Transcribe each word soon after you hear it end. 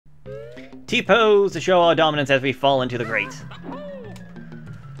T-pose to show our dominance as we fall into the grate.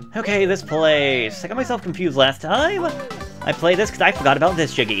 Okay, this place. I got myself confused last time. I played this because I forgot about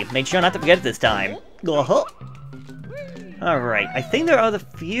this jiggy. Made sure not to forget it this time. Alright, I think there are a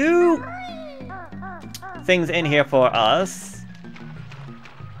few things in here for us.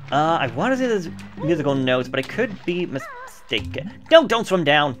 I wanted to do this musical notes, but I could be mistaken. No, don't swim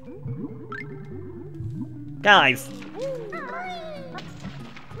down! Guys!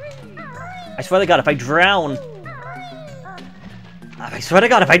 I swear to God, if I drown... I swear to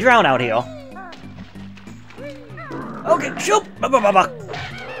God, if I drown out here... Okay, shoot!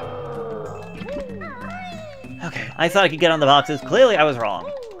 Okay, I thought I could get on the boxes. Clearly, I was wrong.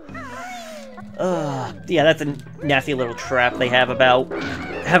 Yeah, that's a nasty little trap they have about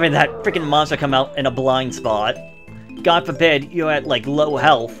having that freaking monster come out in a blind spot. God forbid you're at, like, low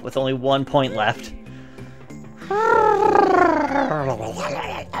health with only 1 point left.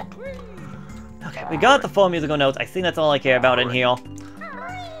 Okay, we got the 4 musical notes. I think that's all I care about in here.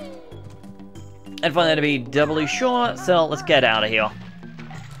 I find that to be doubly short, so let's get out of here.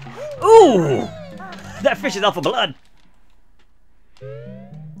 Ooh! That fish is out for blood!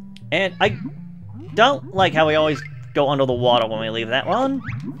 And I don't like how we always go under the water when we leave that one.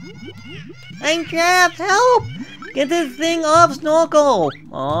 I'm trapped! Help! Get this thing off Snorkel!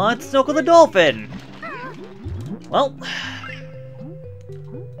 Aw, it's Snorkel the dolphin! Well...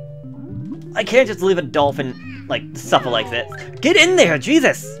 I can't just leave a dolphin, like, suffer like this. Get in there,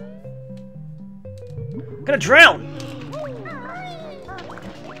 Jesus! I'm gonna drown!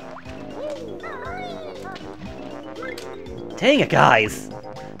 Dang it, guys!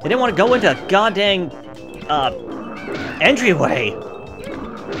 They didn't want to go into a goddamn, entryway!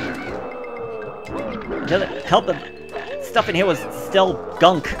 Doesn't help the stuff in here was still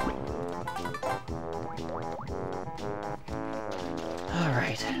gunk.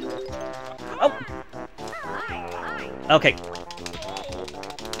 Alright. Oh! Okay.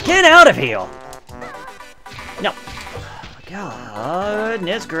 Get out of here! No.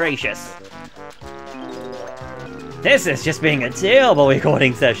 Goodness gracious. This is just being a terrible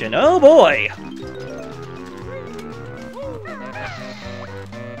recording session. Oh boy!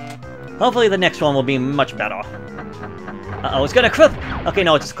 Hopefully the next one will be much better. Uh-oh, it's gonna clip! Okay,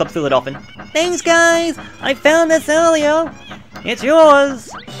 no, it just clipped through the dolphin. Thanks, guys! I found this earlier! It's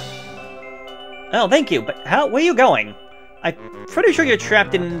yours! Oh, thank you, but where are you going? I'm pretty sure you're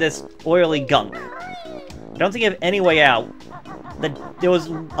trapped in this oily gunk. I don't think you have any way out. There was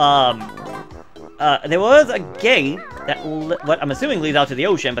a gate that, what I'm assuming leads out to the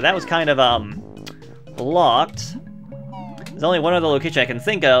ocean, but that was kind of, locked. There's only one other location I can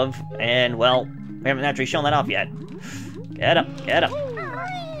think of, and, well, we haven't actually shown that off yet. Get up, get up.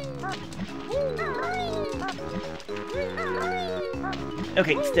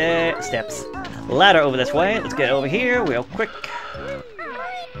 Okay, steps. Ladder over this way. Let's get over here real quick.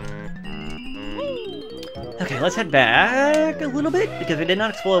 Okay, let's head back a little bit, because we did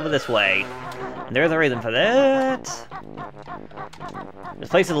not explore over this way. And there's a reason for that. This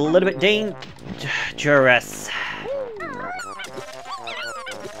place is a little bit dangerous.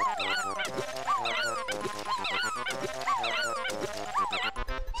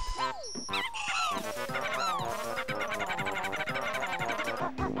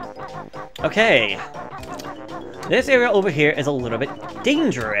 Okay. This area over here is a little bit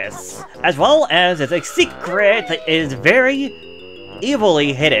dangerous, as well as it's a secret that is very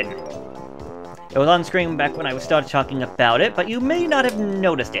evilly hidden. It was on screen back when I started talking about it, but you may not have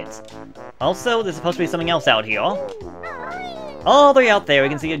noticed it. Also, there's supposed to be something else out here. All the way out there, we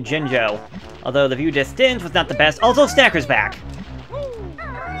can see a Jinjo. Although the view distance was not the best. Also, Snacker's back!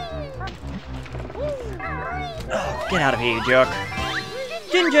 Oh, get out of here, you jerk.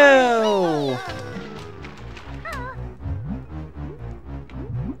 Jinjo!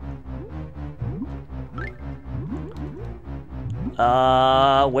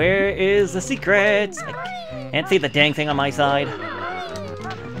 Where is the secret? I can't see the dang thing on my side.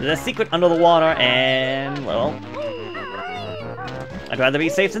 There's a secret under the water, and, well... I'd rather be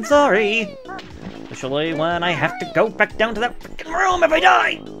safe than sorry. Especially when I have to go back down to that freaking room if I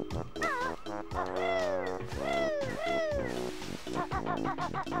die!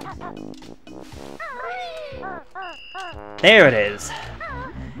 There it is.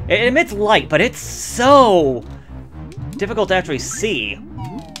 It emits light, but it's so difficult to actually see.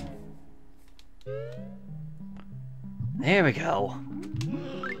 There we go.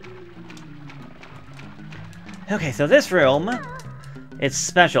 Okay, so this room is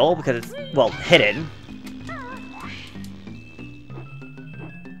special because it's, well, hidden.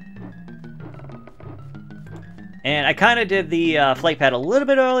 And I kind of did the flight pad a little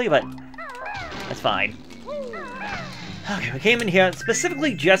bit early, but That's fine. Okay, we came in here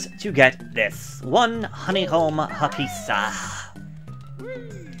specifically just to get this. One honeycomb hapisa.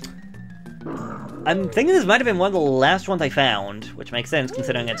 I'm thinking this might have been one of the last ones I found, which makes sense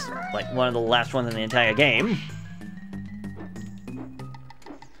considering it's, like, one of the last ones in the entire game.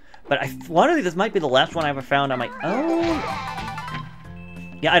 But I wonder if this might be the last one I ever found on my own.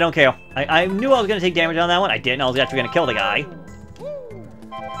 Yeah, I don't care. I knew I was going to take damage on that one. I didn't. I was actually going to kill the guy.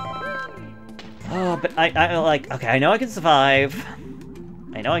 Oh, but I like, okay, I know I can survive.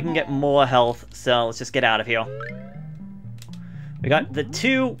 I know I can get more health, so let's just get out of here. We got the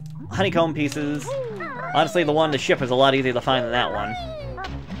 2 honeycomb pieces. Honestly, the one on the ship is a lot easier to find than that one.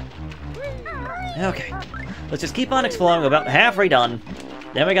 Okay, let's just keep on exploring. We're about halfway done.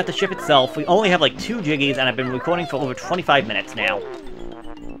 Then we got the ship itself. We only have like 2 jiggies, and I've been recording for over 25 minutes now.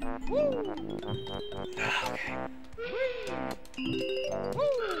 Okay.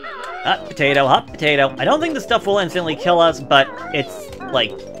 Hot potato, hot potato. I don't think the stuff will instantly kill us, but it's,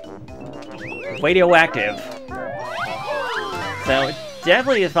 like, radioactive. So it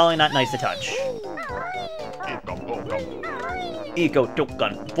definitely is probably not nice to touch. Eco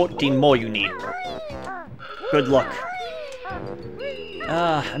token. 14 more you need. Good luck.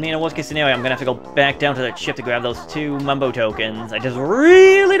 I mean, in worst case scenario, I'm gonna have to go back down to the ship to grab those 2 mumbo tokens. I just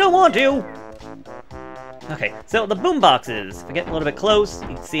really don't want to! Okay, so the boom boxes. If we get a little bit close, you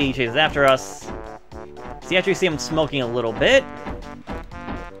can see he chases after us. So you actually see him smoking a little bit.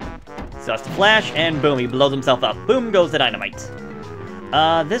 Starts to flash, and boom, he blows himself up. Boom goes the dynamite.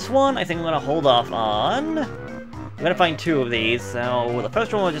 This one, I think I'm gonna hold off on. I'm gonna find 2 of these, so the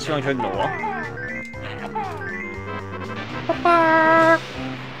first one we're just going to ignore.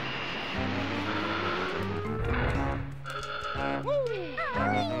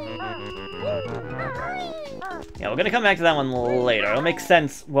 Yeah, we're gonna come back to that one later. It'll make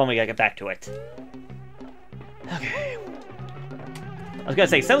sense when we get back to it. Okay. I was gonna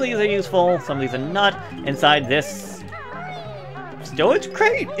say, some of these are useful, some of these are not. Inside this storage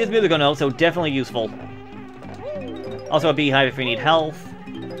crate is really gonna also definitely useful. Also a beehive if you need health.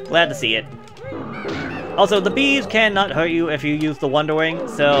 Glad to see it. Also, the bees cannot hurt you if you use the Wonder Wing,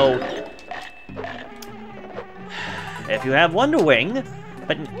 so if you have Wonder Wing,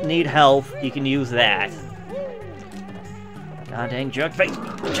 but need health, you can use that. God dang jerk face!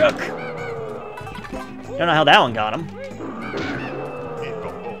 Jerk! Don't know how that one got him.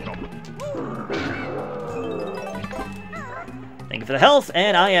 Thank you for the health,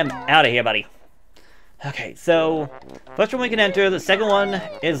 and I am out of here, buddy. Okay, so first one we can enter, the second one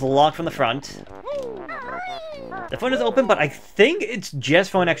is locked from the front. The front is open, but I think it's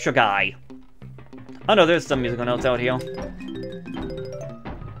just for an extra guy. Oh no, there's some musical notes out here.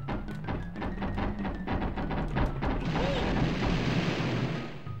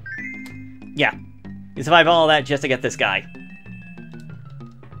 Yeah, you survive all that just to get this guy.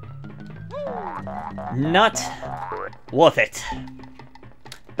 Not worth it.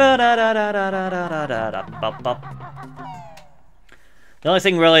 The only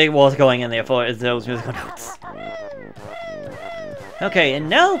thing really worth going in there for is those musical notes. Okay, and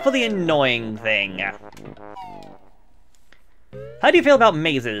now for the annoying thing. How do you feel about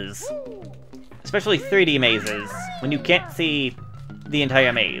mazes? Especially 3D mazes, when you can't see the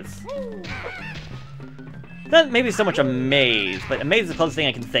entire maze. Not maybe so much a maze, but a maze is the closest thing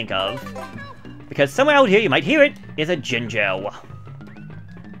I can think of. Because somewhere out here, you might hear it, is a Jinjo.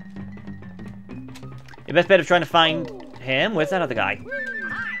 Your best bet of trying to find him? Where's that other guy?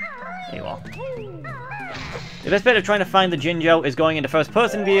 There you are. The best bet of trying to find the Jinjo is going into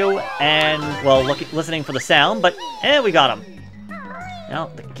first-person view and, well, listening for the sound, but, we got him.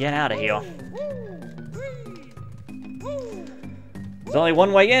 Now, get out of here. There's only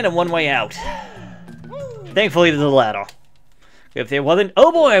one way in and one way out. Thankfully, there's a ladder. If there wasn't,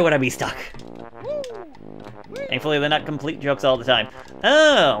 oh boy, would I be stuck. Thankfully, they're not complete jokes all the time.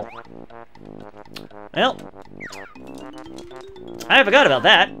 Oh! Well, I forgot about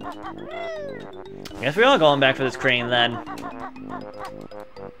that. Guess we are going back for this crane, then.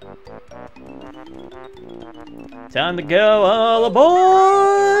 Time to go all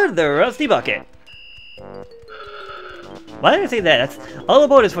aboard the Rusty Bucket. Why did I say that? That's, all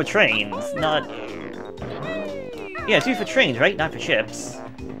aboard is for trains, not... Yeah, it's used for trains, right? Not for ships.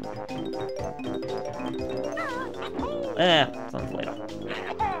 Something later.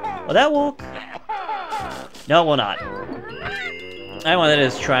 Will that work? No, it will not. I wanted to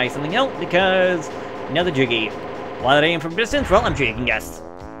just try something else because another jiggy. While it ain't from distance, well, I'm sure you can guess.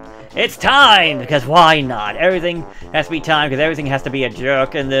 It's time! Because why not? Everything has to be timed because everything has to be a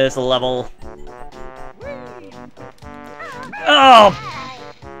jerk in this level. Oh!